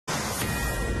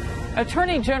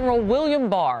Attorney General William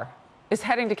Barr is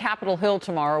heading to Capitol Hill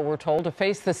tomorrow, we're told, to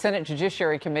face the Senate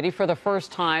Judiciary Committee for the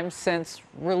first time since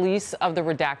release of the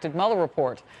redacted Mueller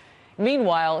report.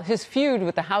 Meanwhile, his feud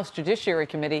with the House Judiciary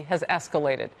Committee has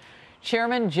escalated.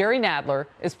 Chairman Jerry Nadler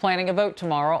is planning a vote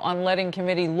tomorrow on letting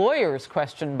committee lawyers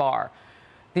question Barr.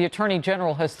 The Attorney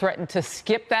General has threatened to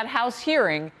skip that House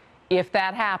hearing if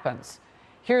that happens.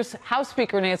 Here's House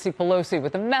Speaker Nancy Pelosi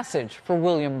with a message for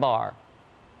William Barr.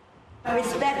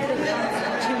 Respect the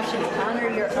Constitution. Honor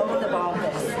your oath of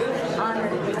office. Honor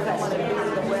the request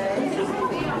of the way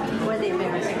for the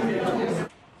American people.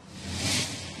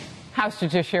 House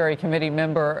Judiciary Committee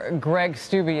member Greg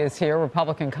Steube is here,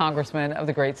 Republican congressman of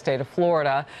the great state of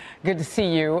Florida. Good to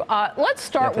see you. Let's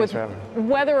start with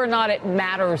whether or not it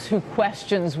matters who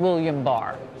questions William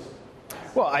Barr.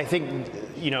 Well, I think,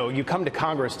 you come to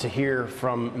Congress to hear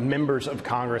from members of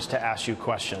Congress to ask you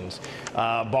questions.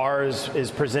 Barr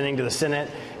is presenting to the Senate,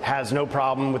 has no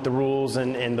problem with the rules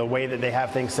and the way that they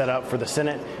have things set up for the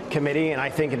Senate committee. And I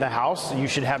think in the House, you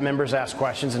should have members ask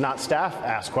questions and not staff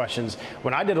ask questions.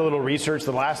 When I did a little research,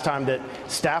 the last time that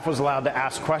staff was allowed to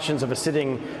ask questions of a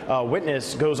sitting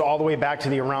witness goes all the way back to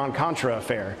the Iran-Contra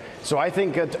affair. So I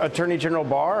think Attorney General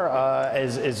Barr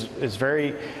is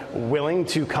very willing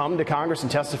to come to Congress and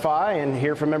testify and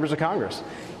hear from members of Congress.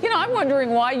 I'm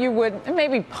wondering why you would,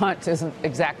 maybe punt isn't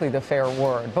exactly the fair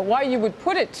word, but why you would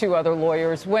put it to other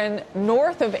lawyers when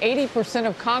north of 80%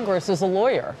 of Congress is a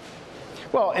lawyer.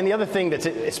 Well, and the other thing that's,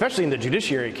 especially in the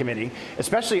Judiciary Committee,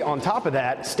 especially on top of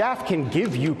that, staff can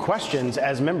give you questions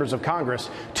as members of Congress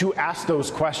to ask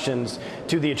those questions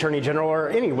to the Attorney General or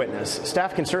any witness.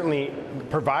 Staff can certainly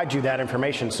provide you that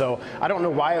information. So I don't know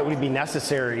why it would be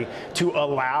necessary to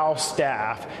allow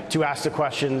staff to ask the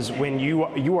questions when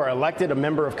you are elected a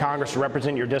member of Congress to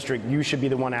represent your district. You should be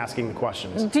the one asking the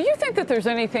questions. Do you think that there's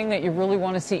anything that you really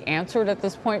want to see answered at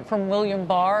this point from William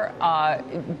Barr,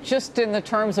 just in the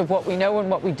terms of what we know and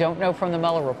what we don't know from the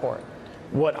Mueller report?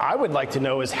 What I would like to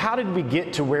know is, how did we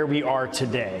get to where we are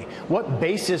today? What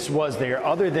basis was there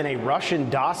other than a Russian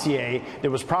dossier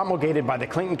that was promulgated by the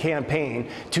Clinton campaign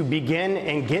to begin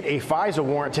and get a FISA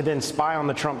warrant to then spy on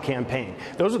the Trump campaign?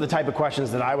 Those are the type of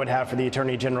questions that I would have for the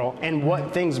Attorney General. And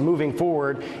what things moving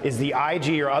forward is the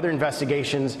IG or other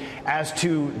investigations as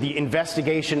to the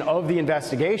investigation of the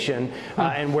investigation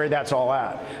and where that's all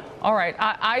at. All right.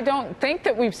 I don't think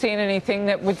that we've seen anything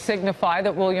that would signify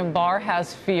that William Barr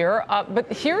has fear.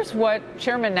 But here's what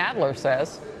Chairman Nadler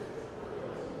says.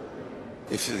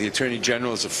 If the Attorney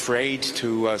General is afraid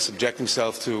to subject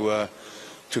himself to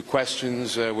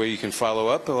questions where you can follow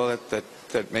up, well,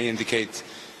 that may indicate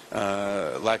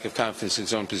lack of confidence in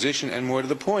his own position. And more to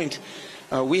the point,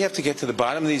 we have to get to the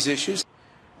bottom of these issues.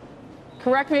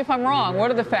 Correct me if I'm wrong.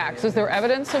 What are the facts? Is there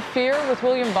evidence of fear with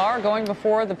William Barr going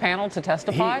before the panel to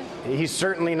testify? He's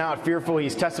certainly not fearful.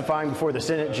 He's testifying before the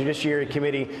Senate Judiciary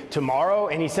Committee tomorrow,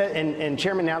 and he said, and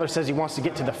Chairman Nadler says he wants to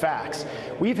get to the facts.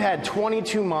 We've had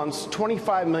 22 months,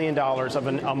 $25 million of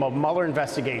a Mueller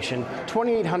investigation,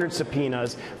 2,800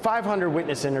 subpoenas, 500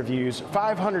 witness interviews,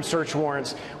 500 search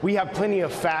warrants. We have plenty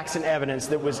of facts and evidence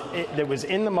that was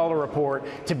in the Mueller report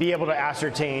to be able to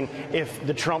ascertain if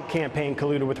the Trump campaign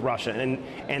colluded with Russia.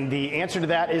 And the answer to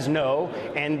that is no.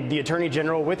 And the Attorney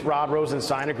General with Rod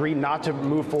Rosenstein agreed not to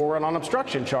move forward on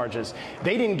obstruction charges.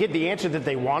 They didn't get the answer that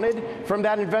they wanted from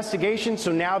that investigation,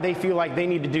 so now they feel like they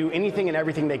need to do anything and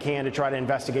everything they can to try to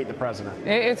investigate the president.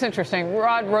 It's interesting.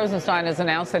 Rod Rosenstein has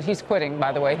announced that he's quitting,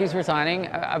 by the way. He's resigning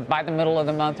by the middle of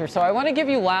the month or so. I want to give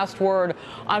you last word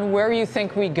on where you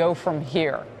think we go from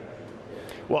here.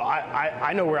 Well,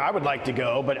 I know where I would like to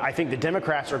go, but I think the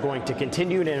Democrats are going to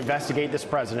continue to investigate this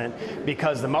president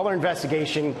because the Mueller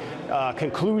investigation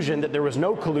conclusion that there was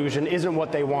no collusion isn't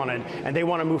what they wanted, and they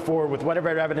want to move forward with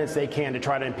whatever evidence they can to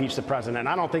try to impeach the president. And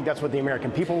I don't think that's what the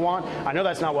American people want. I know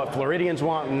that's not what Floridians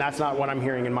want, and that's not what I'm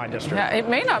hearing in my district. Yeah, it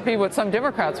may not be what some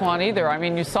Democrats want either. I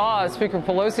mean, you saw Speaker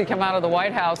Pelosi come out of the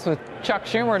White House with Chuck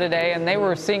Schumer today, and they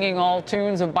were singing all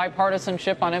tunes of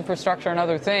bipartisanship on infrastructure and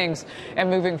other things and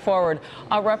moving forward.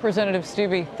 Representative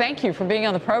Steube, thank you for being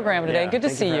on the program today. Good to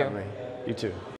see you. You too.